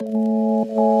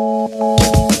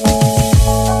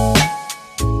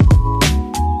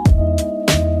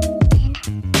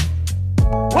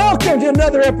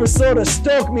episode of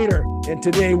Stoke Meter. And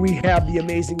today we have the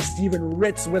amazing Stephen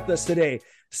Ritz with us today.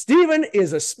 Stephen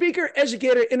is a speaker,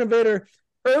 educator, innovator,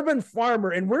 urban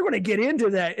farmer, and we're going to get into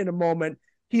that in a moment.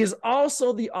 He is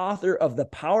also the author of The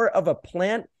Power of a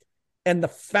Plant and the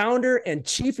founder and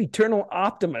chief eternal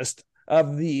optimist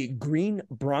of the Green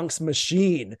Bronx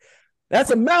Machine.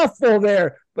 That's a mouthful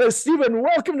there, but Stephen,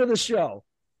 welcome to the show.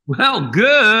 Well,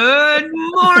 good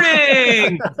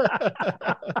morning.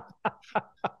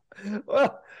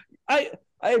 Well, I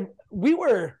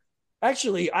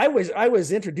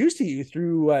was introduced to you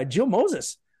through Jill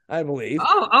Moses, I believe.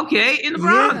 Oh, okay. In the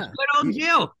Bronx, good old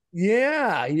Jill.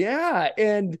 Yeah.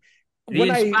 And the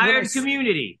inspired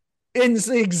community.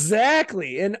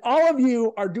 Exactly. And all of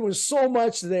you are doing so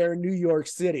much there in New York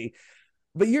City.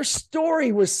 But your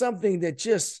story was something that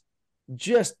just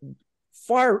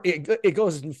it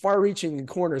goes in far-reaching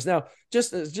corners. Now,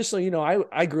 just so you know,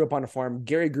 I grew up on a farm.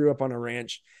 Gary grew up on a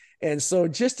ranch. And so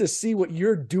just to see what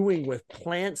you're doing with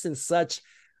plants and such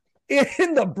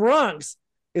in the Bronx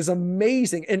is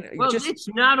amazing. And it's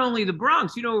not only the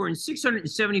Bronx. You know, we're in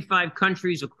 675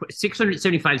 countries,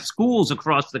 675 schools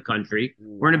across the country.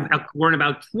 We're in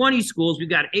about 20 schools. We've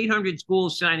got 800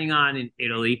 schools signing on in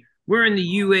Italy. We're in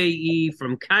the UAE,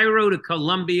 from Cairo to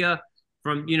Colombia,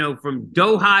 from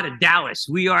Doha to Dallas.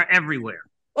 We are everywhere.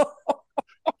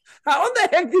 How in the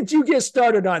heck did you get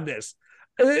started on this?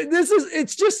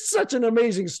 It's just such an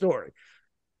amazing story.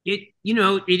 It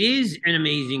is an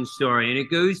amazing story, and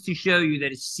it goes to show you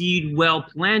that a seed well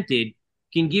planted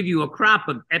can give you a crop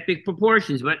of epic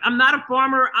proportions. But I'm not a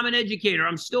farmer. I'm an educator.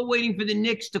 I'm still waiting for the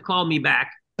Knicks to call me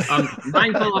back. I'm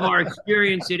mindful of our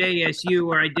experience at ASU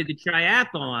where I did the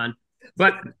triathlon.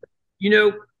 But,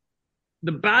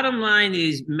 the bottom line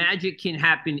is magic can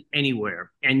happen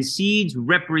anywhere, and seeds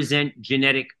represent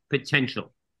genetic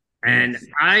potential. And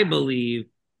I believe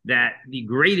that the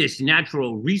greatest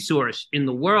natural resource in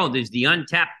the world is the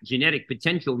untapped genetic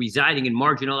potential residing in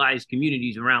marginalized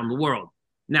communities around the world.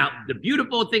 Now, the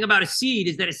beautiful thing about a seed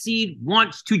is that a seed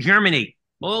wants to germinate.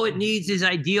 All it needs is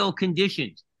ideal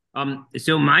conditions.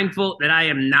 So mindful that I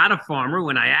am not a farmer,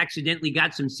 when I accidentally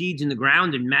got some seeds in the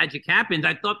ground and magic happened,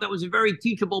 I thought that was a very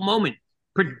teachable moment,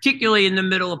 particularly in the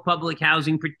middle of public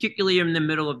housing, particularly in the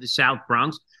middle of the South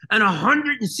Bronx. And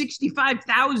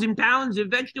 165,000 pounds of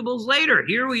vegetables later,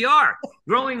 here we are,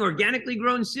 growing organically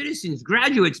grown citizens,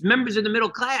 graduates, members of the middle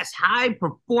class,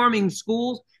 high-performing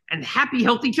schools, and happy,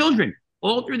 healthy children,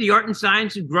 all through the art and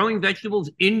science of growing vegetables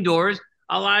indoors,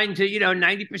 aligned to,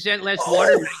 90% less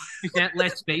water, 90%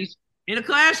 less space in a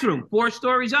classroom, 4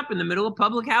 stories up in the middle of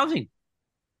public housing.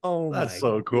 Oh, that's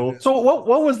so cool. Goodness. So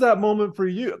what was that moment for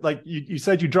you? Like you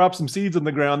said, you dropped some seeds in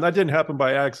the ground. That didn't happen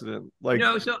by accident.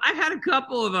 So I've had a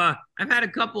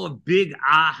couple of big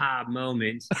aha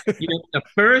moments. The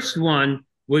first one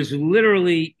was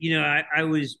literally, I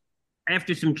was,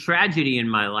 after some tragedy in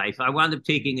my life, I wound up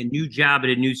taking a new job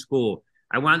at a new school.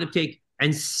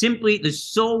 And simply the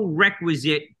sole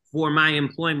requisite for my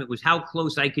employment was how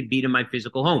close I could be to my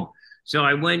physical home. So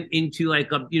I went into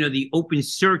the open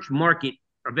search market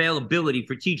availability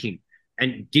for teaching,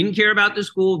 and didn't care about the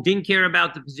school, didn't care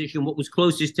about the position, what was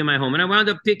closest to my home. And I wound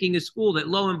up picking a school that,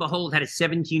 lo and behold, had a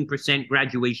 17%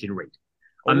 graduation rate.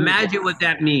 Imagine what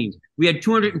that means. We had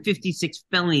 256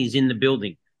 felonies in the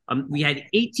building. We had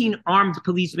 18 armed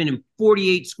policemen and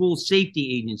 48 school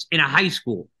safety agents in a high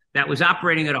school that was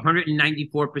operating at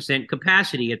 194%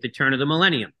 capacity at the turn of the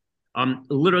millennium.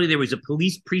 Literally, there was a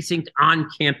police precinct on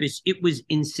campus. It was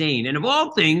insane. And of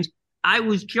all things, I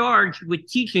was charged with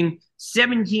teaching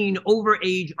 17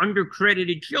 overage,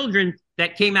 undercredited children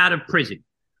that came out of prison,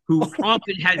 who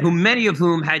many of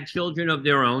whom had children of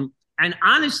their own, and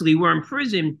honestly were in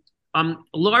prison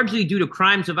largely due to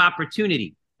crimes of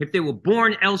opportunity. If they were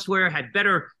born elsewhere, had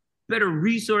better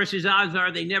resources, odds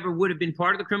are they never would have been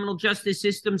part of the criminal justice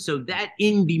system. So that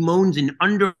bemoans an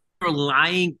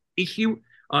underlying issue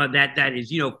that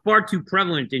is far too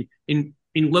prevalent in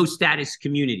low status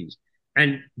communities.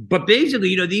 But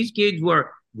basically, these kids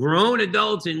were grown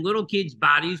adults in little kids'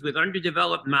 bodies with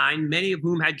underdeveloped mind, many of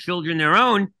whom had children their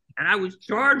own. And I was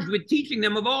charged with teaching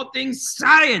them, of all things,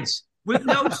 science with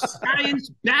no science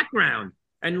background.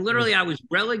 And literally, I was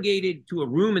relegated to a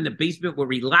room in the basement where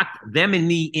we locked them and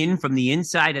me in from the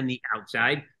inside and the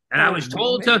outside. And I was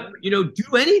told to,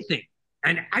 do anything.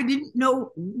 And I didn't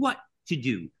know what to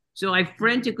do. So I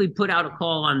frantically put out a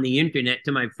call on the internet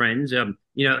to my friends,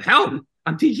 help.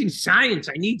 I'm teaching science.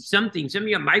 I need something. Send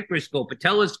me a microscope, a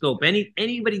telescope,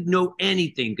 anybody know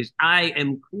anything, because I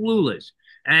am clueless.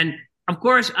 And of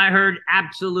course, I heard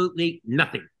absolutely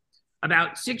nothing.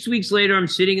 about 6 weeks later, I'm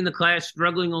sitting in the class,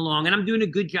 struggling along, and I'm doing a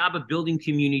good job of building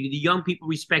community. The young people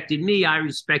respected me. I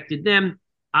respected them.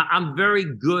 I'm very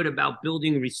good about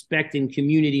building respect and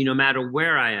community no matter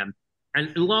where I am.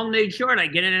 And long made short, I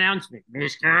get an announcement.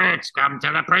 Mr. Ritz, come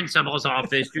to the principal's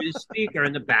office through the speaker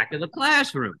in the back of the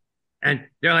classroom. And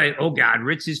they're like, oh, God,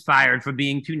 Ritz is fired for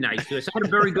being too nice to us. I had a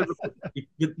very good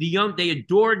they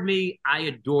adored me. I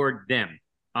adored them.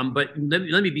 But let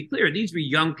me be clear. These were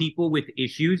young people with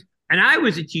issues. And I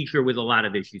was a teacher with a lot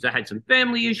of issues. I had some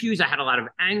family issues. I had a lot of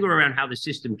anger around how the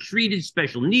system treated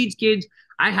special needs kids.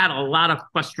 I had a lot of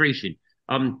frustration.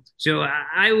 So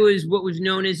I was what was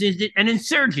known as an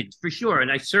insurgent, for sure.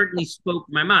 And I certainly spoke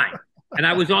my mind. And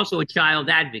I was also a child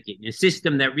advocate in a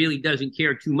system that really doesn't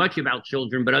care too much about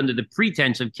children, but under the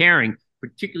pretense of caring,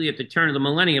 particularly at the turn of the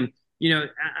millennium,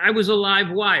 I was a live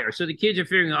wire. So the kids are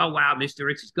figuring, oh, wow, Mr.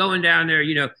 Ritz is going down there.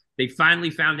 They finally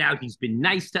found out he's been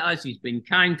nice to us. He's been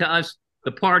kind to us.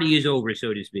 The party is over,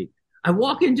 so to speak. I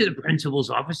walk into the principal's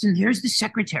office, and there's the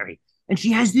secretary. And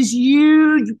she has this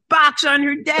huge box on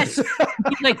her desk.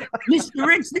 She's like, Mr.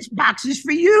 Ritz, this box is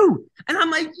for you. And I'm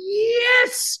like,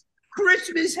 yes,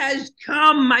 Christmas has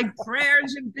come. My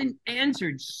prayers have been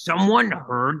answered. Someone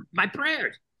heard my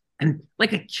prayers. And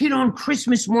like a kid on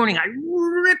Christmas morning, I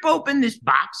rip open this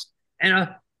box, and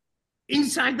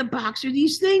inside the box are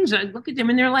these things. I look at them,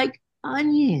 and they're like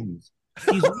onions.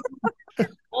 These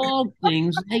all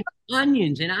things like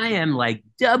onions. And I am like,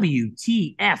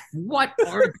 WTF, what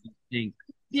are these things?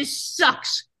 This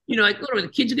sucks. Like, literally,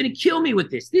 the kids are going to kill me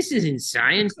with this. This isn't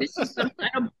science. This is some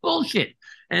kind of bullshit.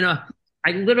 And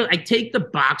I take the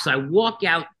box. I walk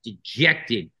out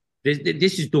dejected.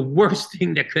 This is the worst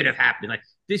thing that could have happened. Like,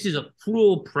 this is a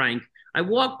cruel prank. I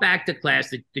walk back to class.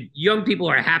 The young people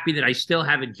are happy that I still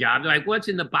have a job. They're like, what's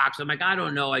in the box? I'm like, I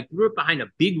don't know. I threw it behind a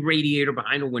big radiator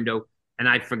behind a window, and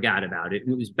I forgot about it.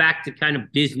 And it was back to kind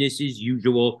of business as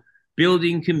usual,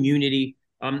 building community.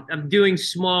 I'm doing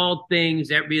small things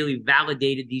that really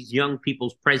validated these young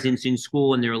people's presence in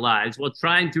school and their lives while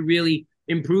trying to really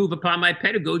improve upon my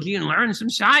pedagogy and learn some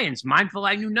science. Mindful,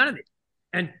 I knew none of it.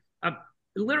 And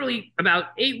literally about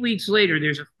 8 weeks later,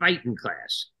 there's a fight in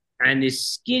class. And this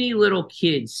skinny little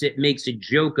kid makes a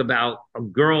joke about a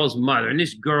girl's mother. And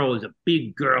this girl is a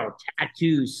big girl,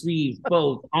 tattoos, sleeves,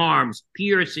 both arms,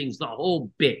 piercings, the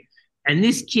whole bit. And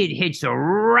this kid hits her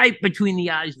right between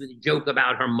the eyes with a joke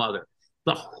about her mother.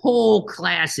 The whole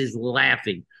class is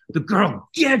laughing. The girl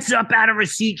gets up out of her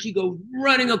seat. She goes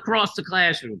running across the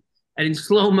classroom. And in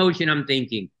slow motion, I'm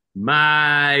thinking,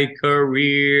 my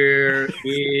career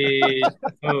is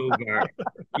over.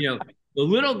 The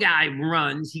little guy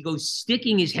runs. He goes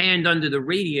sticking his hand under the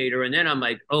radiator. And then I'm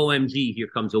like, OMG, here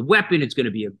comes a weapon. It's going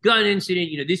to be a gun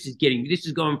incident. This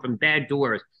is going from bad to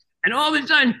worse. And all of a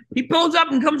sudden, he pulls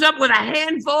up and comes up with a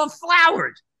handful of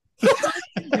flowers.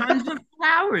 Tons of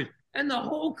flowers. And the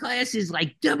whole class is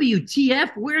like,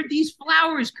 WTF, where'd these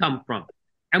flowers come from?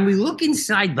 And we look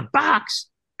inside the box,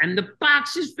 and the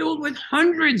box is filled with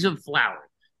hundreds of flowers.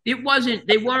 They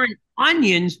weren't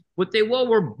onions. What they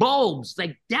were bulbs,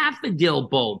 like daffodil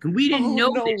bulbs. And we didn't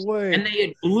know this. Way. And they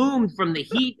had bloomed from the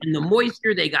heat and the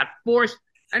moisture. They got forced.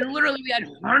 And literally, we had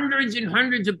hundreds and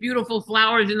hundreds of beautiful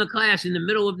flowers in the class in the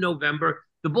middle of November.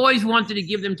 The boys wanted to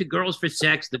give them to girls for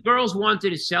sex. The girls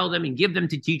wanted to sell them and give them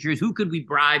to teachers. Who could we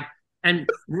bribe? And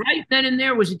right then and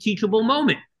there was a teachable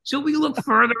moment. So we looked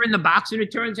further in the box, and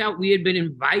it turns out we had been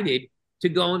invited to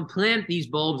go and plant these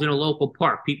bulbs in a local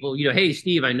park. People, hey,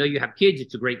 Steve, I know you have kids.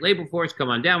 It's a great labor force. Come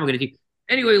on down. We're going to teach.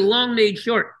 Anyway, long made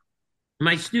short,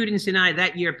 my students and I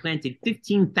that year planted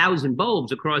 15,000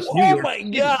 bulbs across New York. Oh, my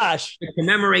gosh. To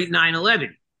commemorate 9/11.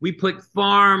 We put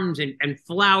farms and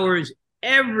flowers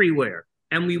everywhere.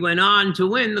 And we went on to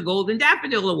win the Golden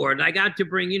Daffodil Award. I got to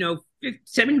bring,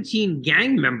 17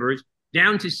 gang members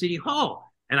down to City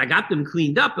Hall. And I got them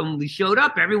cleaned up. And when we showed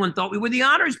up, everyone thought we were the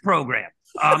honors program.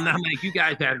 I'm like, you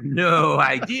guys have no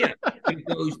idea. It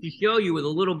goes to show you with a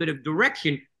little bit of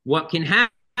direction what can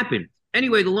happen.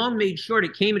 Anyway, the long made short,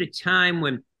 it came at a time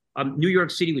when New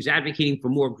York City was advocating for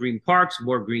more green parks,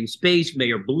 more green space.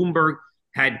 Mayor Bloomberg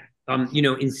had,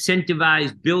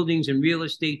 incentivized buildings and real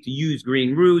estate to use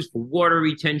green roofs for water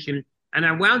retention. And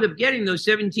I wound up getting those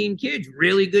 17 kids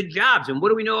really good jobs. And what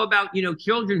do we know about,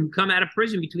 children who come out of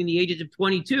prison between the ages of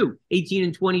 18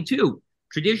 and 22?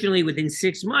 Traditionally, within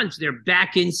 6 months, they're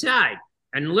back inside.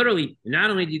 And literally, not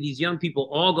only did these young people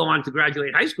all go on to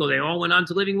graduate high school, they all went on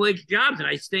to living wage jobs. And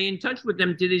I stay in touch with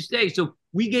them to this day. So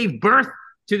we gave birth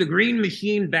to the green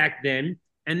machine back then.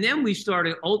 And then we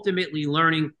started ultimately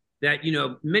learning that,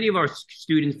 many of our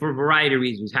students, for a variety of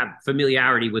reasons, have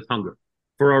familiarity with hunger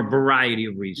for a variety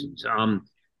of reasons.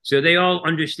 So they all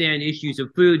understand issues of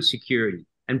food security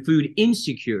and food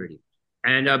insecurity.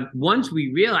 And once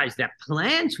we realized that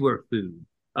plants were food,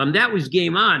 that was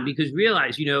game on, because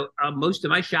realize, most of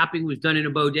my shopping was done in a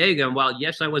bodega. And while,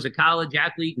 yes, I was a college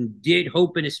athlete and did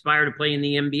hope and aspire to play in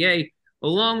the NBA,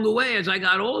 along the way, as I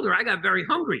got older, I got very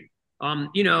hungry.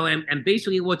 And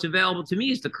basically what's available to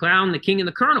me is the clown, the king, and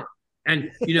the colonel.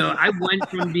 And, I went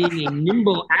from being a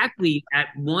nimble athlete at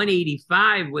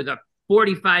 185 with a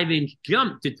 45-inch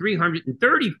jump to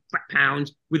 330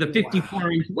 pounds with a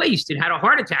 54-inch waist, and had a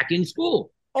heart attack in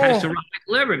school. Had a cirrhotic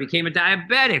liver, became a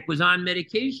diabetic, was on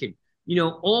medication.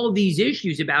 All these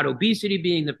issues about obesity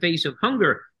being the face of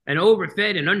hunger and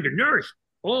overfed and undernourished,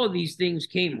 all of these things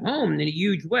came home in a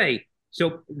huge way.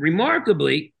 So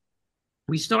remarkably,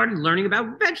 we started learning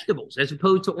about vegetables as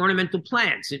opposed to ornamental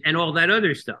plants and all that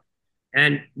other stuff.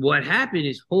 And what happened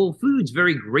is Whole Foods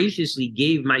very graciously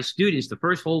gave my students, the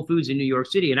first Whole Foods in New York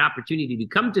City, an opportunity to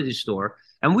come to the store.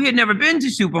 And we had never been to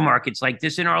supermarkets like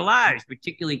this in our lives,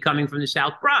 particularly coming from the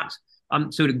South Bronx.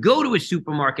 So to go to a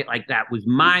supermarket like that was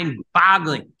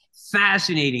mind-boggling,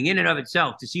 fascinating in and of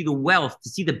itself, to see the wealth, to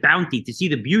see the bounty, to see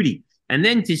the beauty. And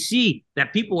then to see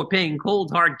that people were paying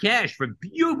cold, hard cash for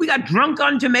beauty. We got drunk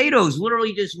on tomatoes,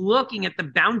 literally just looking at the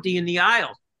bounty in the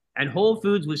aisles. And Whole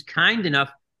Foods was kind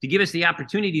enough to give us the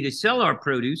opportunity to sell our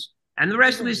produce, and the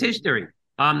rest was history.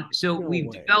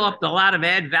 We've developed a lot of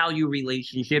add value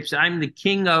relationships. I'm the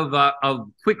king of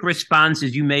quick response,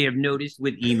 as you may have noticed,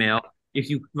 with email. If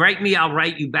you write me, I'll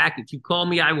write you back. If you call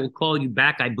me, I will call you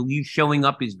back. I believe showing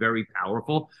up is very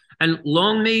powerful. And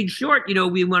long made short,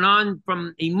 we went on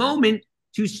from a moment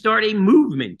to start a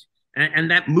movement,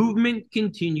 and that movement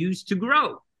continues to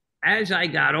grow. As I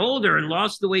got older and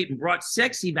lost the weight and brought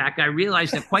sexy back, I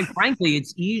realized that, quite frankly,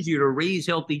 it's easier to raise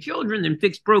healthy children than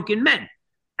fix broken men.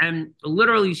 And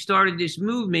literally started this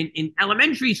movement in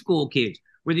elementary school kids,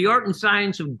 where the art and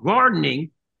science of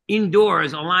gardening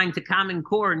indoors, aligned to Common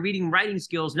Core and reading and writing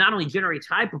skills, not only generates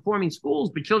high-performing schools,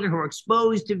 but children who are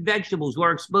exposed to vegetables, who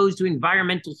are exposed to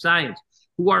environmental science,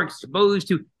 who are exposed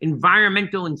to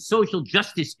environmental and social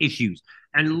justice issues,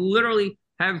 and literally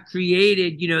have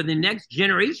created, the next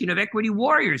generation of equity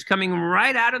warriors coming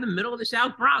right out of the middle of the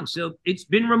South Bronx. So it's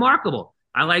been remarkable.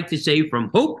 I like to say,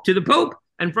 from hope to the Pope,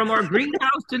 and from our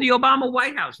greenhouse to the Obama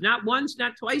White House, not once,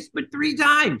 not twice, but 3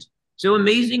 times. So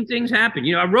amazing things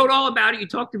happen. I wrote all about it. You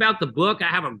talked about the book. I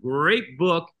have a great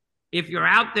book. If you're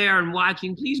out there and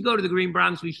watching, please go to the Green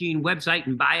Bronx Machine website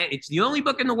and buy it. It's the only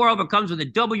book in the world that comes with a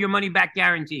double your money back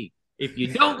guarantee. If you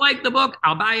don't like the book,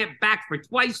 I'll buy it back for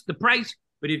twice the price.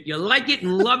 But if you like it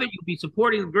and love it, you'll be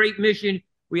supporting a great mission.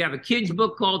 We have a kid's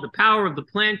book called The Power of the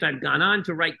Plant. I've gone on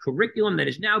to write curriculum that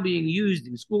is now being used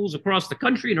in schools across the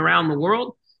country and around the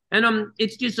world. And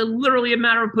it's just literally a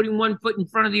matter of putting one foot in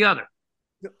front of the other.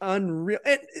 Unreal.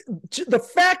 And the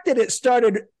fact that it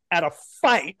started at a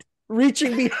fight,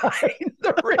 reaching behind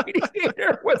the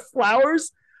radiator with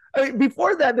flowers. I mean,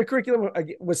 before that, the curriculum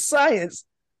was science.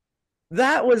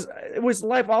 It was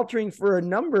life altering for a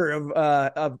number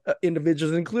of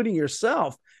individuals, including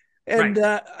yourself. And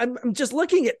right. I'm just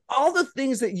looking at all the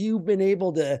things that you've been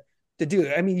able to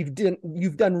do. I mean,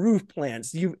 you've done roof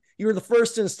plants. You were the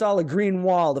first to install a green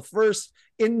wall, the first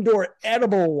indoor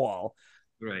edible wall.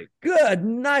 Right. Good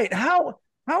night.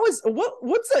 What's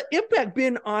the impact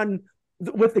been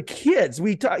with the kids?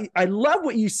 I love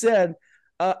what you said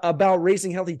about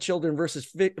raising healthy children versus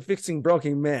fixing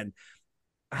broken men.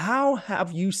 How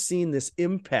have you seen this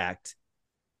impact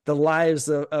the lives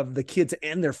of the kids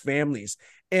and their families?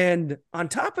 And on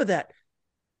top of that,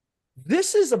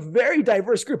 this is a very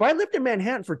diverse group. I lived in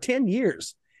Manhattan for 10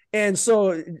 years. And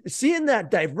so seeing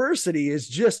that diversity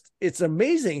it's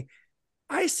amazing.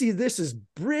 I see this as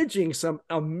bridging some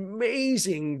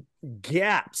amazing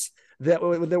gaps that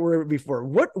were before.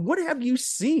 What have you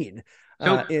seen?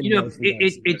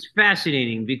 It's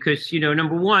fascinating because,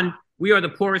 number one, we are the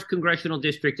poorest congressional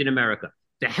district in America.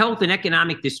 The health and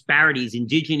economic disparities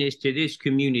indigenous to this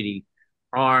community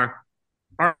are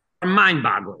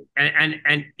mind-boggling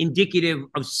and indicative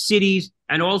of cities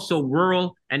and also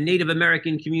rural and Native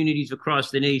American communities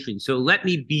across the nation. So let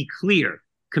me be clear.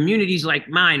 Communities like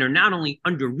mine are not only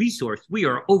under-resourced, we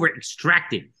are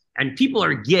over-extracted. And people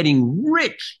are getting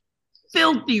rich,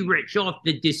 filthy rich off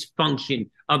the dysfunction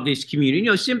of this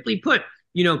community. Simply put,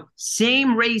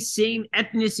 same race, same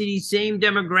ethnicity, same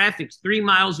demographics, 3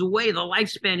 miles away, the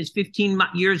lifespan is 15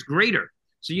 years greater.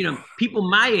 So, people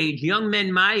my age, young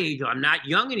men my age, I'm not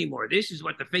young anymore. This is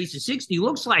what the face of 60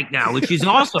 looks like now, which is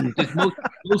awesome because most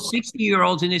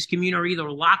 60-year-olds in this community are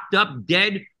either locked up,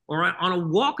 dead, or on a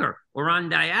walker or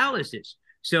on dialysis.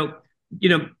 So,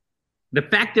 the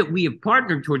fact that we have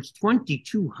partnered towards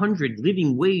 2,200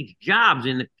 living wage jobs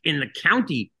in the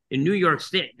county in New York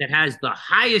State that has the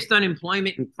highest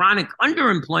unemployment and chronic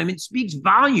underemployment speaks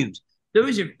volumes.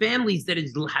 Those are families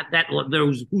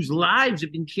whose lives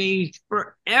have been changed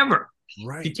forever.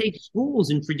 Right. To take schools,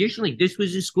 and traditionally this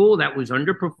was a school that was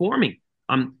underperforming.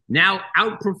 Now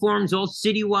outperforms all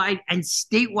citywide and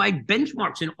statewide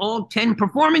benchmarks in all 10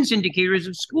 performance indicators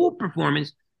of school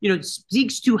performance.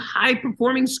 Speaks to high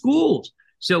performing schools.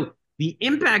 So the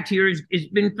impact here has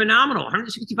been phenomenal.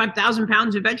 165,000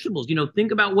 pounds of vegetables.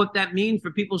 Think about what that means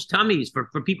for people's tummies,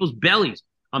 for people's bellies,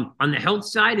 on the health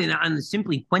side and on the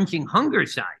simply quenching hunger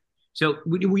side. So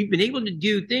we've been able to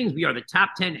do things. We are the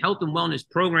top 10 health and wellness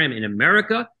program in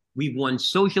America. We've won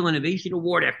social innovation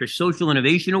award after social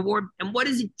innovation award. And what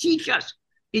does it teach us?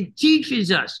 It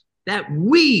teaches us that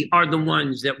we are the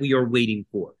ones that we are waiting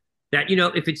for. That,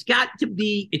 if it's got to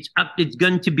be, it's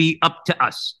going to be up to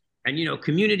us. And,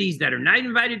 communities that are not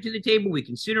invited to the table, we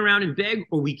can sit around and beg,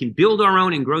 or we can build our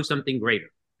own and grow something greater.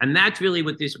 And that's really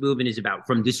what this movement is about,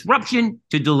 from disruption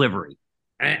to delivery.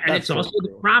 And it's also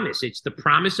the promise. It's the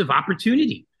promise of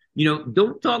opportunity.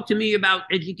 Don't talk to me about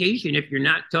education if you're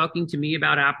not talking to me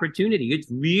about opportunity. It's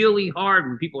really hard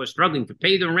when people are struggling to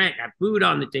pay the rent, have food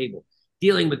on the table,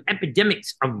 dealing with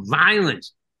epidemics of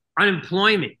violence,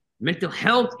 unemployment, mental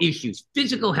health issues,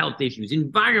 physical health issues,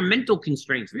 environmental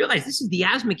constraints. Realize this is the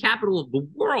asthma capital of the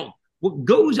world. What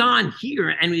goes on here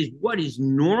and what is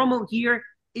normal here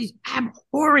is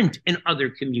abhorrent in other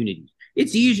communities.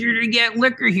 It's easier to get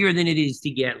liquor here than it is to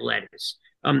get lettuce.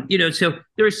 So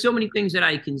there are so many things that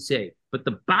I can say, but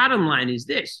the bottom line is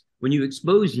this: when you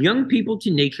expose young people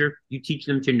to nature, you teach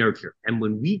them to nurture. And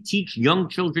when we teach young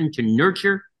children to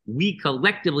nurture, we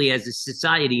collectively as a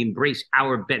society embrace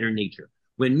our better nature.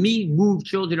 When we move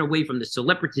children away from the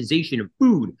celebritization of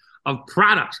food, of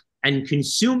products, and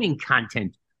consuming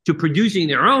content to producing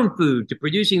their own food, to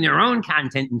producing their own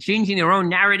content and changing their own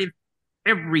narrative,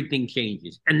 everything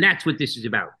changes. And that's what this is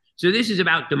about. So this is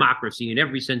about democracy in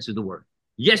every sense of the word.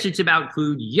 Yes, it's about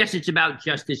food. Yes, it's about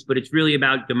justice, but it's really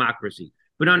about democracy.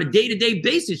 But on a day-to-day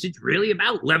basis, it's really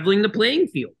about leveling the playing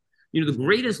field. The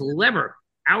greatest lever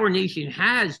our nation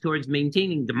has towards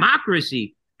maintaining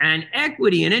democracy and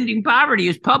equity and ending poverty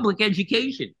is public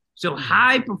education. So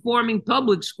high-performing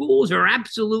public schools are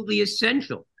absolutely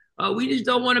essential. We just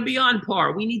don't want to be on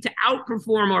par. We need to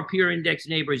outperform our peer index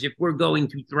neighbors if we're going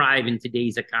to thrive in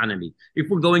today's economy, if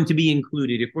we're going to be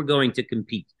included, if we're going to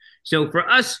compete. So for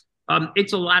us,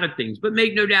 it's a lot of things, but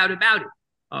make no doubt about it.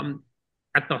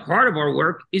 At the heart of our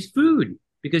work is food,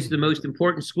 because the most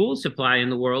important school supply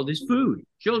in the world is food.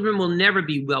 Children will never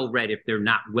be well-read if they're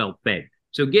not well-fed.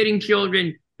 So getting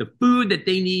children the food that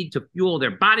they need to fuel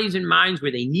their bodies and minds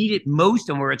where they need it most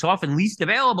and where it's often least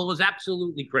available is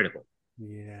absolutely critical.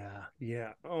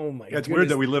 Yeah. Oh my! It's weird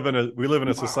that we live in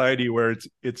a society where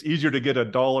it's easier to get a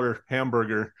 $1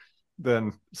 hamburger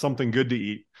than something good to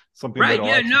eat. Something right?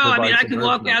 Yeah. No. I mean, I can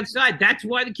walk outside. That's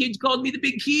why the kids called me the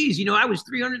Big Cheese. I was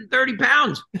 330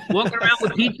 pounds walking around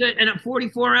with pizza and a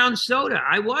 44-ounce soda.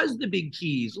 I was the Big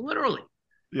Cheese, literally.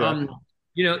 Yeah.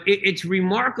 It's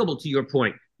remarkable. To your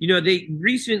point, they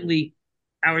recently,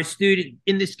 our student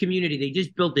in this community, they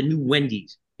just built a new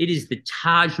Wendy's. It is the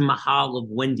Taj Mahal of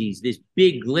Wendy's, this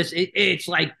big list. It's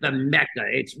like the Mecca.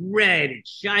 It's red, it's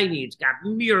shiny, it's got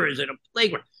mirrors and a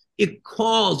playground. It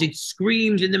calls, it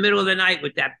screams in the middle of the night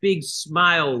with that big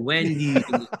smile, Wendy's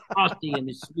and the coffee and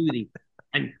the smoothie.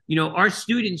 And, our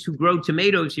students who grow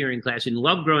tomatoes here in class and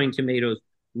love growing tomatoes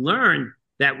learn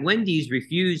that Wendy's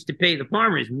refused to pay the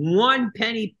farmers 1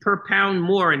 penny per pound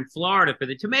more in Florida for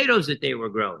the tomatoes that they were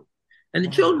growing. And the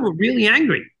children were really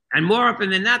angry. And more often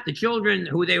than not, the children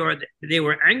they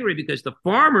were angry because the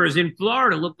farmers in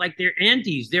Florida looked like their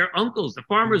aunties, their uncles. The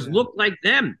farmers looked like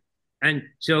them. And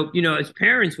so, as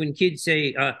parents, when kids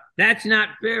say, that's not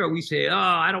fair, we say, oh,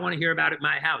 I don't want to hear about it in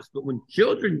my house. But when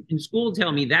children in school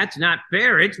tell me that's not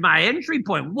fair, it's my entry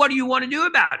point. What do you want to do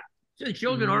about it? So the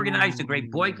children organized a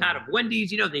great boycott of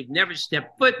Wendy's. They've never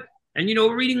stepped foot. And,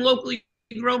 we're eating locally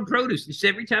grown produce. It's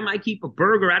every time I keep a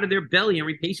burger out of their belly and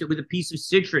replace it with a piece of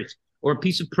citrus or a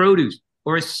piece of produce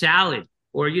or a salad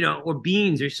or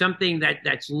beans or something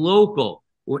that's local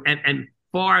and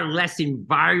far less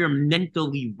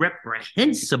environmentally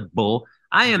reprehensible,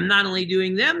 I am not only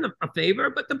doing them a favor,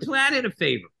 but the planet a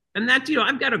favor. And that's,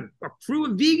 I've got a crew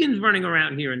of vegans running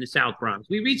around here in the South Bronx.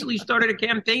 We recently started a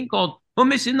campaign called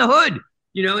Hummus in the Hood,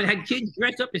 and had kids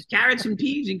dress up as carrots and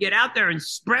peas and get out there and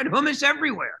spread hummus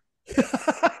everywhere.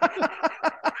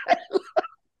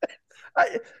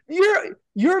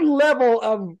 Your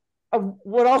level of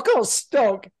what I'll call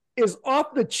stoke is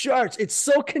off the charts. It's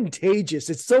so contagious.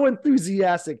 It's so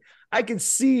enthusiastic. I can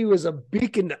see you as a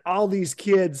beacon to all these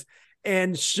kids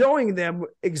and showing them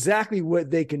exactly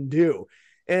what they can do.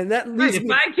 And that leads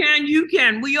If I can, you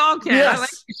can. We all can. Yes. I like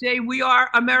to say we are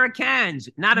Americans,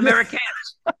 not Americans.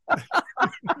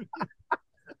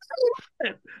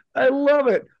 I love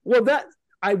it. Well,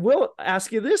 I will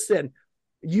ask you this then.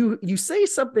 You say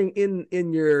something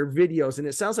in your videos, and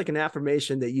it sounds like an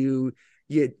affirmation that you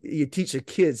teach the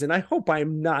kids. And I hope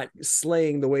I'm not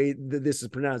slaying the way that this is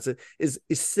pronounced. Is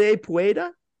se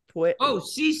pueda?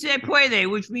 Si se puede,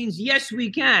 which means yes,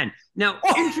 we can. Now,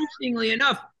 interestingly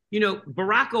enough,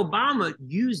 Barack Obama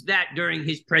used that during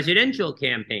his presidential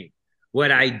campaign. What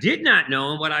I did not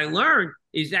know and what I learned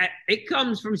is that it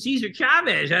comes from Cesar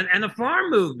Chavez and the farm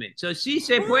movement. So si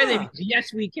se puede means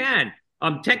yes, we can.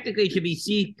 Technically it should be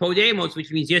si podemos,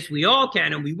 which means yes, we all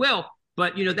can and we will.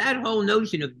 But, that whole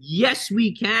notion of yes,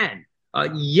 we can,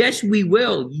 yes, we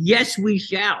will, yes, we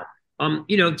shall,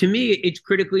 to me, it's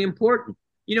critically important.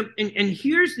 And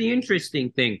here's the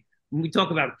interesting thing. When we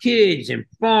talk about kids and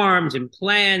farms and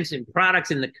plants and products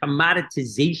and the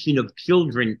commoditization of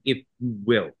children, if you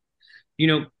will,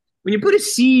 when you put a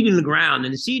seed in the ground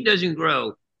and the seed doesn't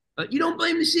grow, you don't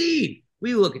blame the seed.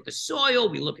 We look at the soil,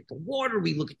 we look at the water,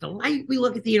 we look at the light, we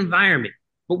look at the environment.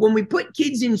 But when we put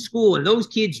kids in school and those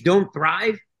kids don't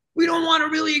thrive, we don't want to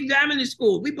really examine the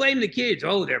school. We blame the kids.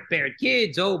 Oh, they're bad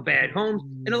kids. Oh, bad homes.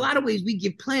 In a lot of ways, we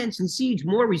give plants and seeds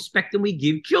more respect than we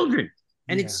give children.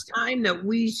 And it's time that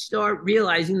we start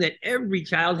realizing that every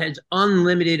child has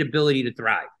unlimited ability to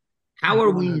thrive. How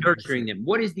are we nurturing them?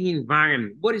 What is the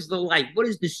environment? What is the light? What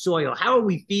is the soil? How are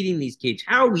we feeding these kids?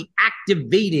 How are we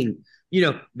activating,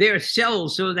 their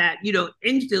cells so that,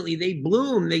 instantly they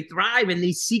bloom, they thrive, and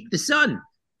they seek the sun?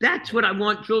 That's what I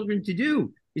want children to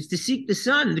do, is to seek the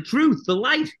sun, the truth, the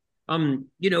light, and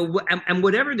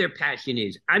whatever their passion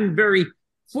is. I'm very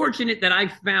fortunate that I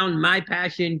found my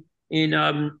passion in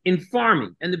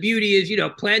farming. And the beauty is,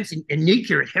 plants and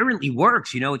nature inherently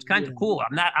works. It's kind of cool.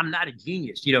 I'm not a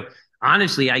genius.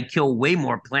 Honestly, I kill way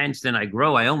more plants than I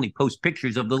grow. I only post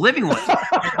pictures of the living ones.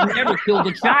 I never killed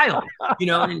a child.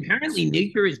 And inherently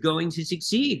nature is going to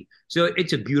succeed. So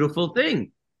it's a beautiful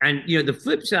thing. And, the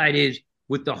flip side is,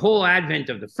 with the whole advent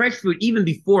of the fresh food, even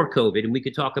before COVID, and we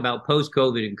could talk about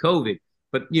post-COVID and COVID,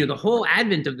 but, the whole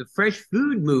advent of the fresh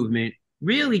food movement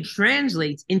really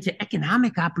translates into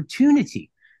economic opportunity.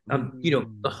 The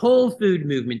whole food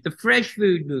movement, the fresh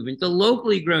food movement, the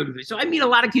locally grown food. So I meet a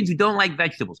lot of kids who don't like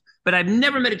vegetables, but I've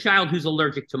never met a child who's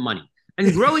allergic to money.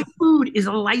 And growing food is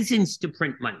a license to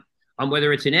print money,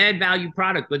 whether it's an add value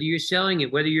product, whether you're selling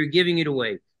it, whether you're giving it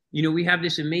away. We have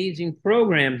this amazing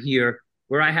program here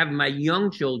where I have my young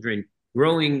children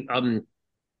growing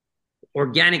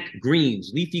organic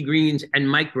greens, leafy greens, and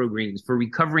microgreens for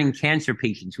recovering cancer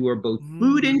patients who are both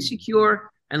food insecure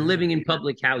and living in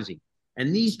public housing.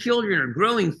 And these children are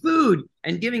growing food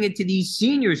and giving it to these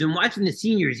seniors and watching the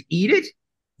seniors eat it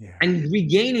and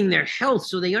regaining their health,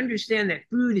 so they understand that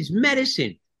food is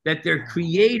medicine, that they're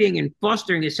creating and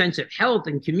fostering a sense of health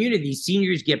and community.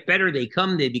 Seniors get better. They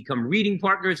become reading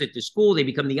partners at the school. They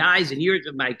become the eyes and ears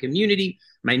of my community,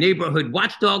 my neighborhood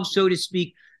watchdogs, so to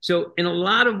speak. So in a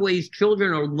lot of ways,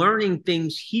 children are learning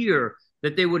things here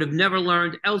that they would have never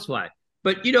learned elsewhere.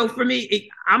 But, for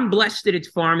me, I'm blessed that it's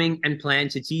farming and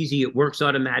plants. It's easy. It works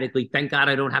automatically. Thank God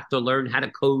I don't have to learn how to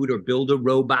code or build a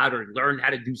robot or learn how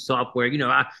to do software.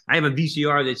 I have a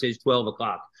VCR that says 12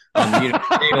 o'clock.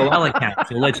 AOL account,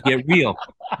 so let's get real.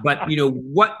 But,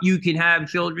 what you can have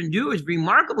children do is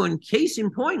remarkable. And case in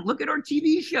point, look at our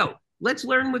TV show. Let's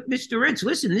Learn with Mr. Ritz.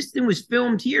 Listen, this thing was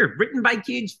filmed here, written by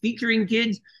kids, featuring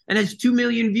kids, and has 2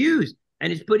 million views.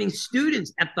 And it's putting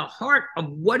students at the heart of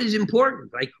what is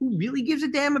important. Like, who really gives a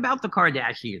damn about the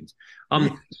Kardashians?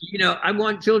 I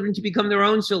want children to become their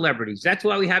own celebrities. That's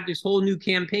why we have this whole new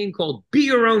campaign called Be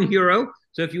Your Own Hero.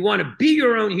 So if you want to be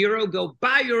your own hero, go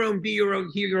buy your own Be Your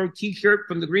Own Hero t-shirt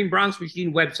from the Green Bronx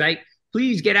Machine website.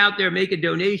 Please get out there, make a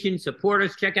donation, support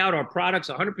us, check out our products.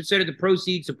 100% of the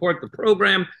proceeds support the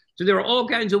program. So there are all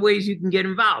kinds of ways you can get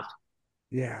involved.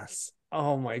 Yes.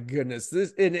 Oh my goodness.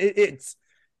 It's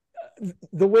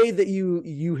the way that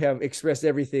you have expressed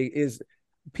everything is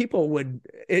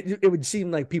it would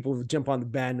seem like people would jump on the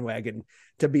bandwagon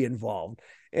to be involved.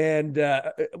 And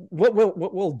what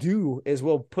we'll do is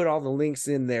we'll put all the links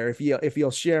in there if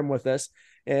you'll share them with us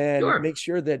and make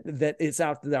sure that it's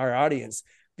out to our audience,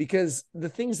 because the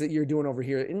things that you're doing over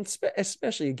here, and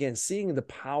especially again, seeing the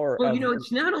power. Well,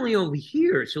 it's not only over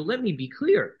here. So let me be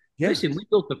clear. Yeah. Listen, we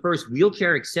built the first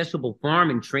wheelchair accessible farm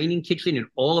and training kitchen in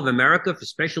all of America for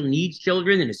special needs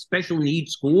children in a special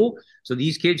needs school. So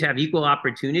these kids have equal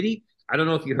opportunity. I don't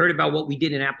know if you heard about what we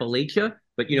did in Appalachia,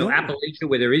 but Appalachia,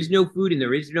 where there is no food and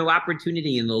there is no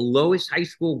opportunity, and the lowest high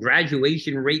school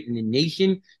graduation rate in the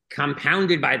nation,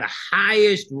 compounded by the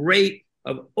highest rate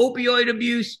of opioid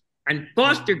abuse and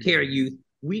foster care youth,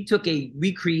 we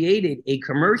created a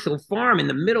commercial farm in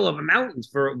the middle of the mountains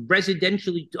for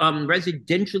residentially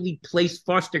placed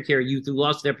foster care youth who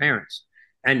lost their parents.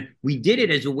 And we did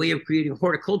it as a way of creating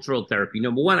horticultural therapy.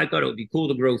 Number one, I thought it would be cool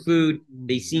to grow food.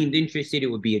 They seemed interested.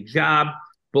 It would be a job.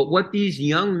 But what these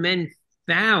young men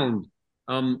found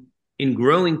in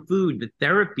growing food, the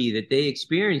therapy that they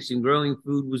experienced in growing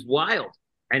food was wild.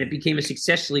 And it became a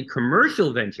successfully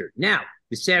commercial venture. Now,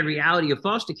 the sad reality of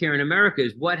foster care in America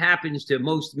is what happens to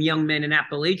most young men in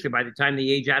Appalachia by the time they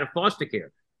age out of foster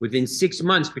care. Within 6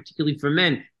 months, particularly for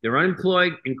men, they're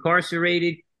unemployed,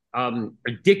 incarcerated,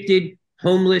 addicted,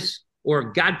 homeless,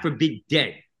 or God forbid,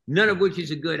 dead, none of which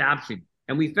is a good option.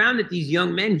 And we found that these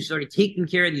young men who started taking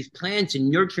care of these plants and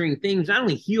nurturing things not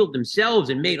only healed themselves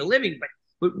and made a living,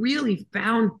 but really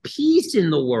found peace in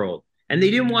the world. And they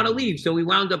didn't want to leave. So we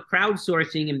wound up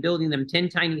crowdsourcing and building them 10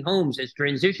 tiny homes as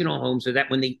transitional homes so that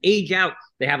when they age out,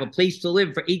 they have a place to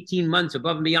live for 18 months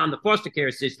above and beyond the foster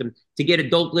care system to get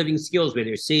adult living skills where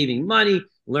they're saving money,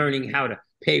 learning how to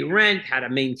pay rent, how to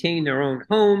maintain their own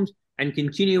homes, and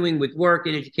continuing with work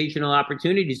and educational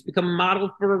opportunities, become a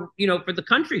model for the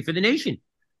country, for the nation.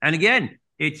 And again,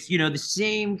 it's, the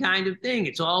same kind of thing.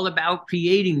 It's all about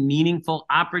creating meaningful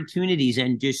opportunities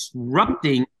and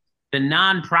disrupting the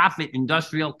nonprofit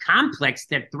industrial complex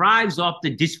that thrives off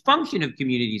the dysfunction of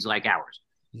communities like ours.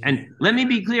 Yeah. And let me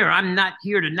be clear, I'm not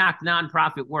here to knock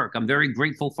nonprofit work. I'm very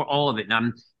grateful for all of it.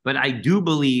 But I do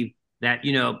believe that,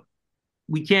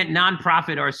 we can't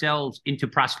nonprofit ourselves into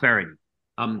prosperity.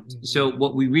 So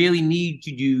what we really need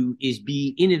to do is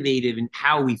be innovative in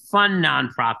how we fund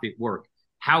nonprofit work,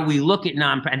 how we look at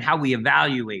and how we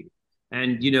evaluate it.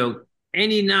 And,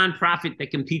 any nonprofit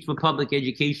that competes with public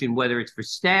education, whether it's for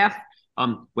staff,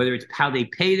 whether it's how they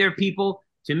pay their people,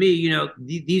 to me,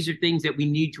 these are things that we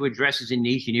need to address as a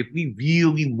nation if we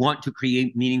really want to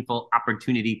create meaningful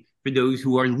opportunity for those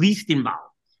who are least involved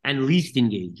and least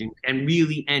engaged and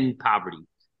really end poverty.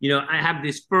 I have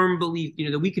this firm belief,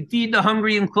 that we could feed the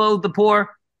hungry and clothe the poor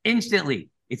instantly.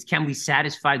 It's, can we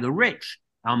satisfy the rich?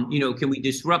 Can we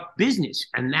disrupt business?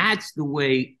 And that's the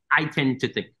way I tend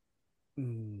to think.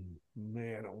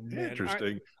 Man, oh man.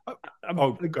 Interesting.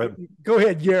 Go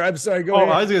ahead, Gary. I'm sorry. Go ahead.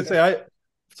 I was going to say,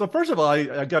 so first of all,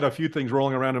 I got a few things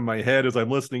rolling around in my head as I'm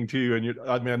listening to you,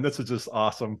 and man, this is just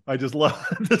awesome. I just love,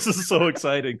 this is so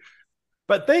exciting.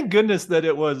 But thank goodness that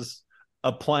it was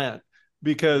a plant,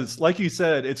 because like you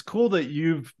said, it's cool that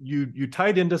you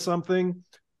tied into something.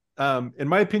 In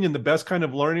my opinion, the best kind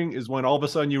of learning is when all of a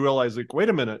sudden you realize, like, wait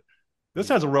a minute, this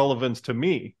has a relevance to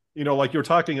me. Like you're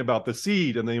talking about the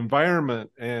seed and the environment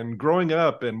and growing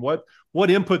up and what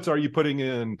inputs are you putting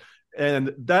in,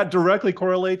 and that directly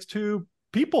correlates to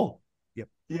people. Yep.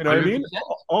 What I mean?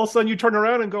 All of a sudden you turn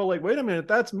around and go, like, wait a minute,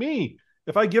 that's me.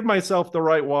 If I give myself the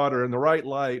right water and the right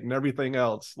light and everything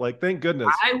else, like, thank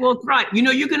goodness. I will try.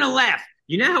 You're going to laugh.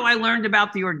 You know how I learned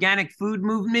about the organic food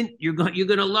movement? You're going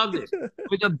to love this.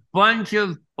 With a bunch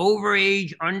of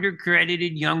overage,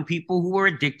 undercredited young people who are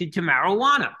addicted to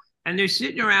marijuana. And they're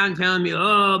sitting around telling me,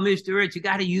 oh, Mr. Ritz, you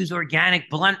got to use organic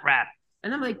blunt wrap.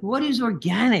 And I'm like, what is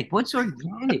organic? What's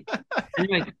organic? And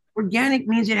they're like, organic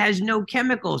means it has no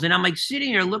chemicals. And I'm like sitting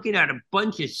here looking at a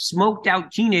bunch of smoked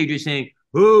out teenagers saying,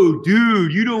 oh,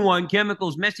 dude, you don't want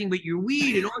chemicals messing with your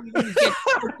weed. And all you do is get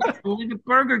at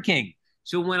Burger King.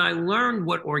 So when I learned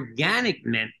what organic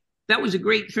meant, that was a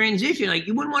great transition. Like,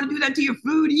 you wouldn't want to do that to your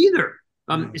food either.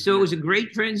 So it was a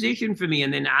great transition for me.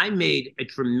 And then I made a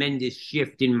tremendous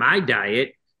shift in my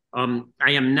diet. I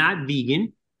am not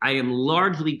vegan. I am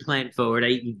largely plant forward. I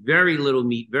eat very little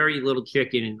meat, very little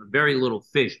chicken, and very little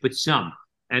fish, but some.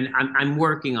 And I'm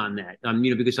working on that,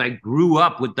 because I grew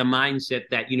up with the mindset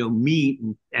that, meat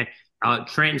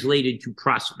translated to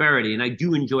prosperity. And I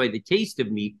do enjoy the taste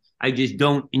of meat. I just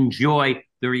don't enjoy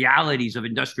the realities of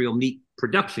industrial meat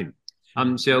production.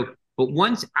 But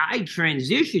once I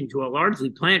transitioned to a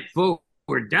largely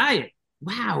plant-forward diet,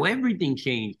 wow, everything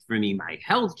changed for me. My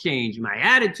health changed, my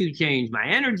attitude changed, my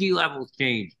energy levels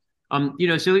changed. So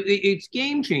it's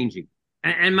game-changing,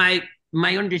 and my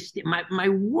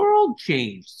world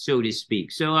changed, so to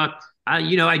speak. So,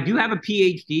 I do have a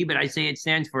PhD, but I say it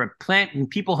stands for a plant and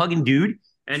people-hugging dude.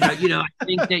 And I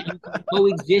think that you can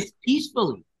coexist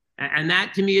peacefully, and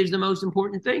that to me is the most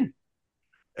important thing.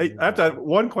 Hey, I have to have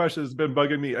one question that's been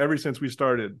bugging me ever since we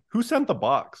started. Who sent the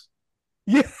box?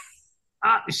 Yeah.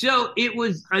 So it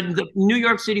was the New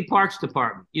York City Parks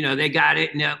Department. They got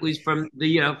it, and that was from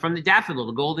the daffodil,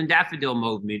 the Golden Daffodil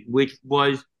Movement, which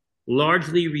was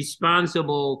largely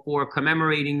responsible for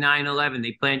commemorating 9/11.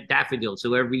 They plant daffodils,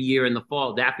 so every year in the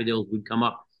fall, daffodils would come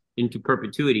up into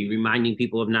perpetuity, reminding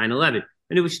people of 9/11.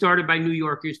 And it was started by New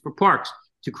Yorkers for parks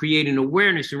to create an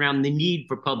awareness around the need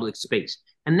for public space.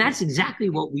 And that's exactly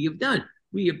what we have done.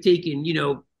 We have taken,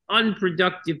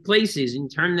 unproductive places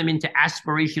and turn them into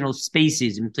aspirational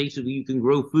spaces and places where you can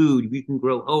grow food, you can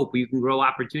grow hope, you can grow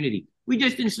opportunity. We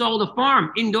just installed a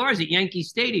farm indoors at Yankee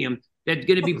Stadium that's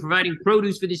going to be providing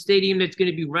produce for the stadium, that's going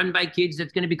to be run by kids,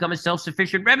 that's going to become a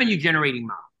self-sufficient revenue generating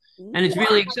model. And it's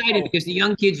really exciting because the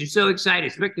young kids are so excited,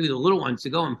 especially the little ones, to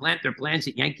go and plant their plants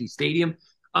at Yankee Stadium.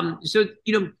 So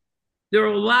there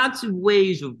are lots of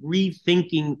ways of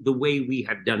rethinking the way we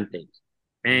have done things.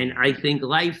 And I think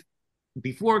life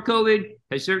before COVID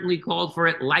has certainly called for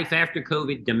it. Life after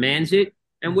COVID demands it.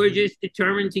 And we're just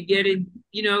determined to get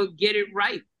it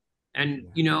right. And,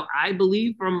 I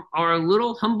believe from our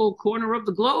little humble corner of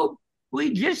the globe,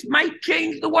 we just might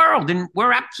change the world. And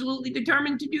we're absolutely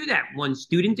determined to do that. One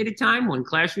student at a time, one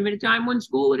classroom at a time, one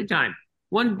school at a time,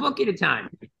 one book at a time.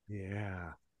 Yeah.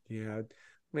 Yeah.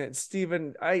 Man,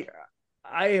 Stephen, I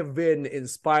have been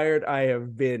inspired. I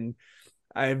have been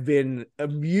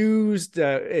amused,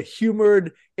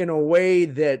 humored in a way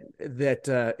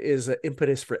that is an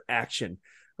impetus for action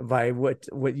by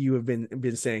what you have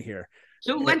been saying here.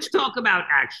 So let's talk about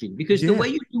action, because the way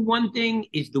you do one thing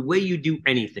is the way you do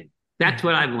anything. That's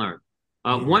what I've learned.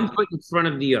 One foot in front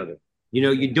of the other.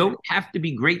 You don't have to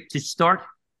be great to start,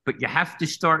 but you have to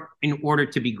start in order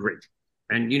to be great.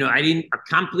 And, I didn't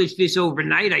accomplish this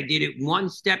overnight. I did it one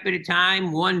step at a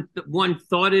time, one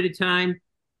thought at a time.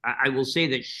 I will say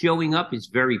that showing up is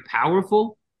very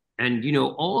powerful. And,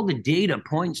 all the data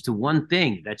points to one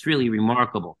thing that's really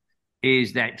remarkable,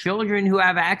 is that children who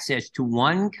have access to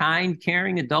one kind,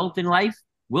 caring adult in life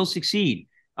will succeed.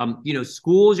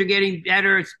 Schools are getting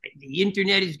better. The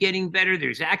internet is getting better.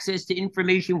 There's access to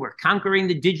information. We're conquering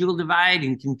the digital divide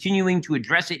and continuing to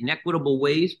address it in equitable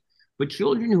ways. But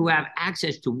children who have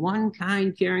access to one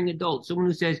kind, caring adult, someone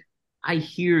who says, I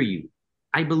hear you,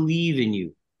 I believe in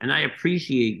you, and I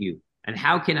appreciate you, and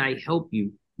how can I help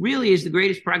you, really is the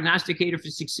greatest prognosticator for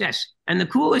success. And the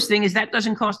coolest thing is that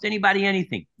doesn't cost anybody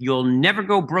anything. You'll never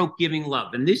go broke giving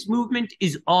love. And this movement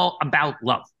is all about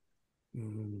love.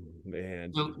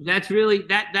 Man. So that's really,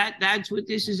 that's what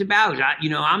this is about.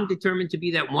 I'm determined to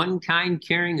be that one kind,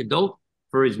 caring adult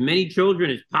for as many children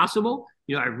as possible.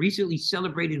 I recently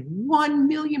celebrated 1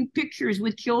 million pictures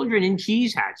with children in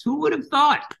cheese hats. Who would have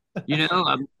thought?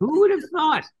 Who would have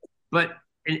thought? But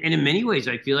and in many ways,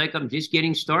 I feel like I'm just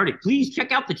getting started. Please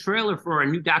check out the trailer for our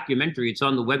new documentary. It's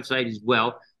on the website as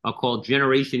well, called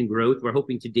Generation Growth. We're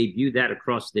hoping to debut that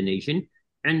across the nation.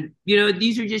 And,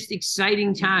 these are just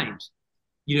exciting times.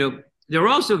 They're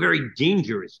also very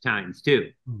dangerous times,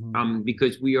 too,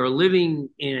 because we are living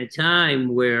in a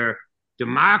time where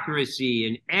democracy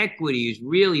and equity is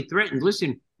really threatened.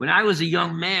 Listen, when I was a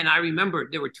young man, I remember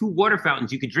there were 2 water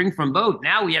fountains. You could drink from both.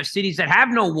 Now we have cities that have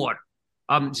no water.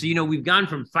 So, we've gone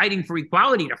from fighting for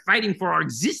equality to fighting for our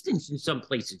existence in some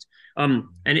places. And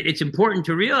it's important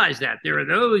to realize that there are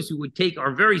those who would take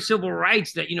our very civil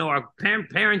rights that, our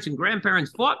parents and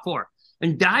grandparents fought for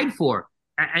and died for,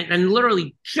 and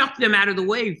literally chuck them out of the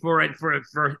way for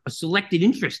a selected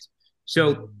interest.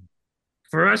 So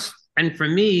for us and for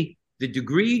me, the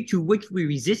degree to which we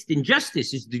resist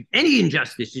injustice any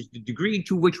injustice is the degree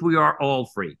to which we are all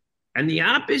free. And the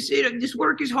opposite of this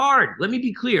work is hard. Let me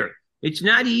be clear. It's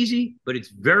not easy, but it's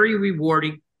very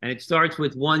rewarding, and it starts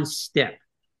with one step.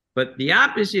 But the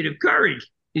opposite of courage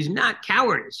is not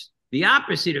cowardice. The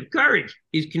opposite of courage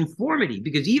is conformity,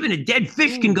 because even a dead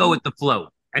fish can go with the flow.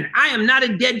 And I am not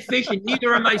a dead fish, and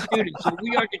neither are my students. So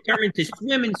we are determined to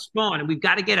swim and spawn, and we've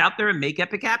got to get out there and make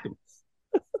epic happen.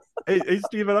 Hey,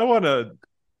 Stephen, I want to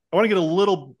get a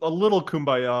little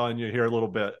kumbaya on you here a little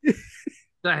bit.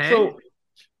 Go ahead. So,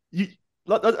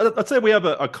 let's say we have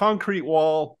a concrete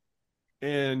wall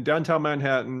in downtown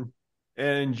Manhattan,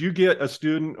 and you get a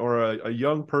student or a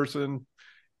young person,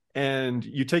 and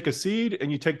you take a seed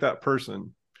and you take that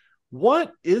person.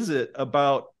 What is it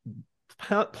about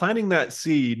planting that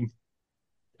seed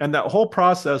and that whole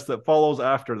process that follows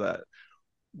after that?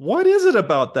 What is it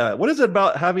about that? What is it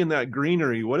about having that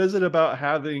greenery? What is it about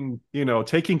having,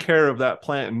 taking care of that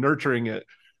plant and nurturing it?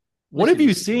 What have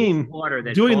you seen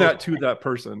doing that to that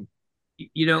person?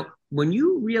 when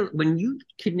you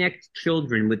connect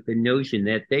children with the notion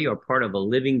that they are part of a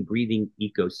living, breathing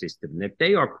ecosystem, that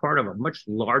they are part of a much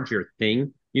larger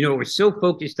thing. We're so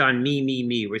focused on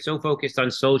me. We're so focused on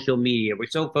social media. We're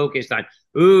so focused on,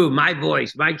 ooh, my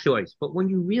voice, my choice. But when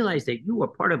you realize that you are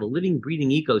part of a living, breathing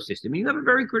ecosystem, and you have a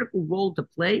very critical role to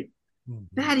play,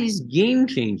 that is game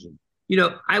changing.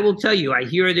 I will tell you, I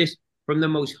hear this from the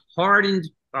most hardened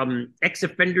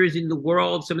ex-offenders in the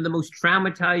world, some of the most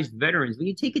traumatized veterans. When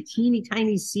you take a teeny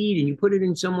tiny seed and you put it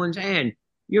in someone's hand,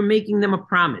 you're making them a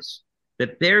promise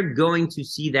that they're going to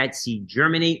see that seed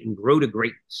germinate and grow to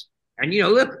greatness. And,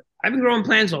 look, I've been growing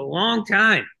plants a long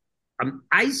time.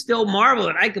 I still marvel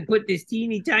that I could put this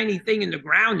teeny tiny thing in the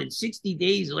ground and 60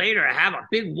 days later I have a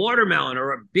big watermelon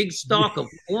or a big stalk of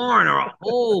corn or a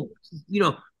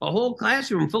whole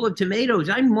classroom full of tomatoes.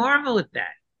 I marvel at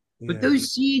that. But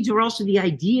those seeds are also the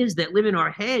ideas that live in our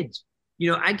heads.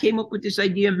 I came up with this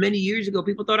idea many years ago.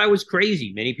 People thought I was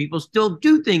crazy. Many people still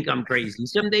do think I'm crazy.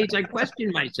 Some days I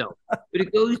question myself. But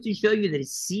it goes to show you that a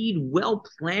seed well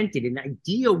planted, an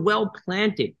idea well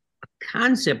planted, a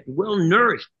concept well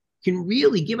nourished can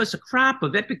really give us a crop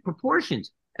of epic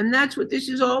proportions. And that's what this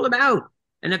is all about.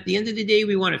 And at the end of the day,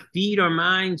 we want to feed our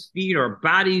minds, feed our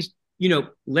bodies.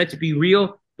 Let's be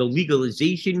real. The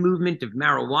legalization movement of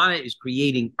marijuana is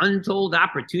creating untold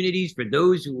opportunities for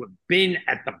those who have been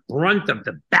at the brunt of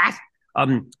the bat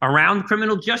around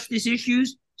criminal justice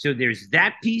issues. So there's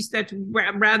that piece that's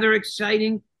rather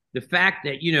exciting. The fact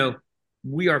that,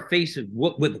 we are faced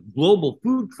with global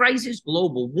food crisis,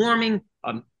 global warming,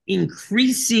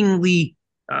 increasingly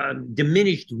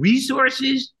diminished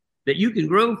resources, that you can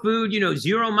grow food,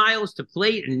 0 miles to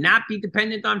plate and not be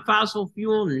dependent on fossil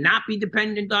fuel, not be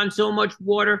dependent on so much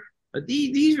water.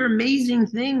 These are amazing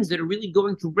things that are really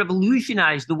going to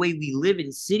revolutionize the way we live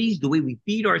in cities, the way we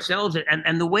feed ourselves,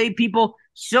 and the way people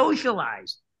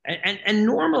socialize and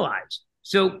normalize.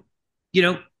 So,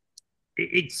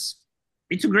 it's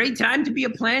a great time to be a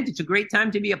plant. It's a great time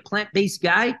to be a plant-based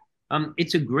guy.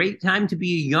 It's a great time to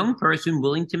be a young person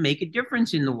willing to make a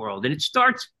difference in the world. And it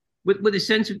starts with a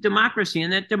sense of democracy,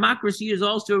 and that democracy is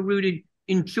also rooted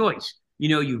in choice.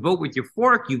 You vote with your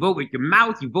fork, you vote with your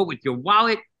mouth, you vote with your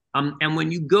wallet. And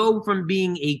when you go from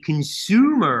being a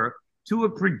consumer to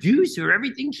a producer,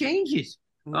 everything changes.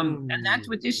 And that's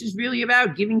what this is really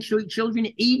about, giving children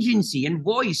agency and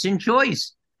voice and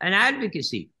choice and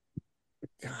advocacy.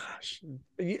 Gosh,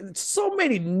 so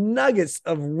many nuggets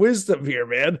of wisdom here,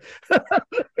 man.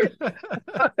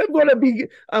 I'm going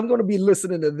to be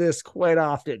listening to this quite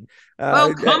often.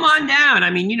 Well, come on down.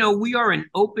 I mean, we are an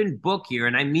open book here,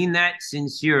 and I mean that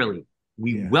sincerely.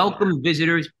 We welcome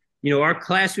visitors. Our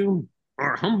classroom,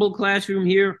 our humble classroom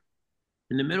here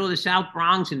in the middle of the South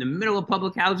Bronx, in the middle of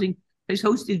public housing, has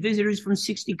hosted visitors from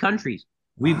 60 countries.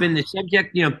 We've been the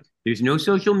subject, there's no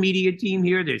social media team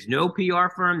here. There's no PR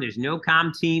firm. There's no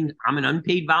comm team. I'm an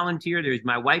unpaid volunteer. There's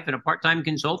my wife and a part-time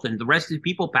consultant. The rest is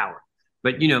people power.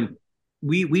 But,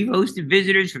 we've hosted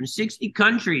visitors from 60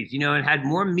 countries, and had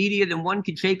more media than one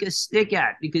could shake a stick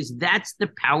at, because that's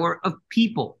the power of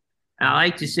people. And I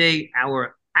like to say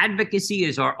our advocacy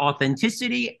is our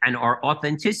authenticity, and our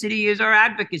authenticity is our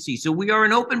advocacy. So we are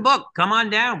an open book. Come on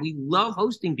down. We love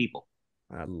hosting people.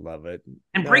 I love it.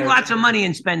 And bring lots of money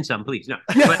and spend some, please. No,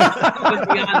 but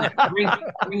beyond that,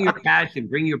 bring your passion,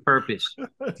 bring your purpose.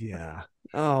 Yeah.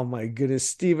 Oh my goodness,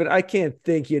 Stephen, I can't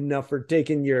thank you enough for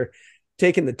taking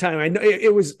the time. I know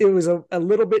it was a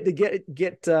little bit to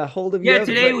get hold of you. Yeah,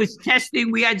 today was testing.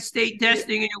 We had state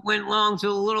testing, and it went long.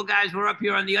 So the little guys were up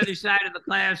here on the other side of the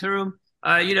classroom.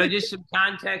 Just some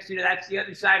context. That's the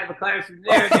other side of the classroom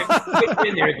there.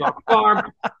 There's our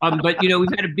farm. But we've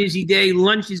had a busy day.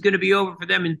 Lunch is going to be over for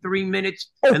them in 3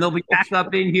 minutes, and they'll be back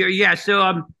up in here. Yeah.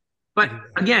 So, but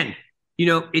again,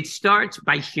 it starts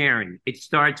by sharing. It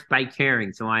starts by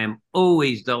caring. So I am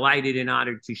always delighted and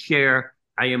honored to share.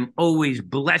 I am always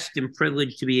blessed and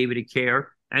privileged to be able to care.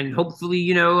 And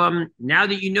hopefully, now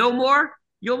that you know more,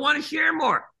 you'll want to share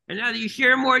more. And now that you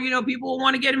share more, people will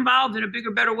want to get involved in a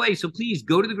bigger, better way. So please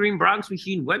go to the Green Bronx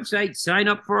Machine website, sign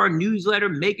up for our newsletter,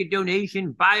 make a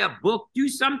donation, buy a book, do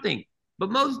something.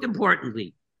 But most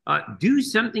importantly, do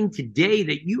something today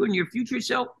that you and your future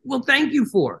self will thank you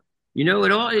for.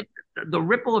 The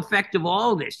ripple effect of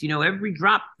all this, every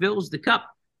drop fills the cup.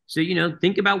 So,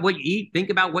 think about what you eat, think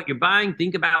about what you're buying,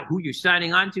 think about who you're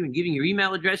signing on to and giving your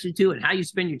email addresses to, and how you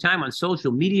spend your time on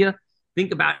social media.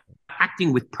 Think about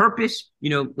acting with purpose.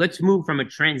 Let's move from a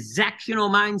transactional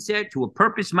mindset to a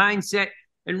purpose mindset,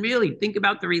 and really think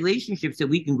about the relationships that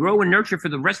we can grow and nurture for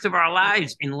the rest of our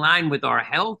lives in line with our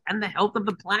health and the health of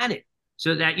the planet.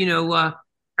 So that,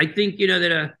 I think,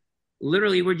 that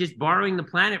literally we're just borrowing the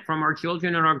planet from our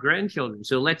children and our grandchildren.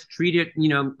 So let's treat it,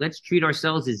 let's treat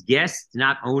ourselves as guests,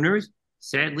 not owners.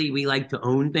 Sadly, we like to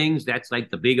own things. That's like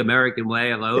the big American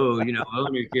way of,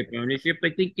 ownership.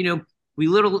 I think, we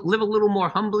live a little more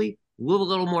humbly, live a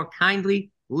little more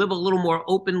kindly, live a little more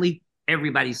openly.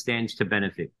 Everybody stands to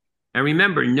benefit. And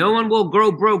remember, no one will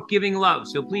grow broke giving love.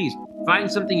 So please find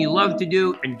something you love to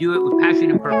do and do it with passion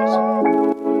and purpose.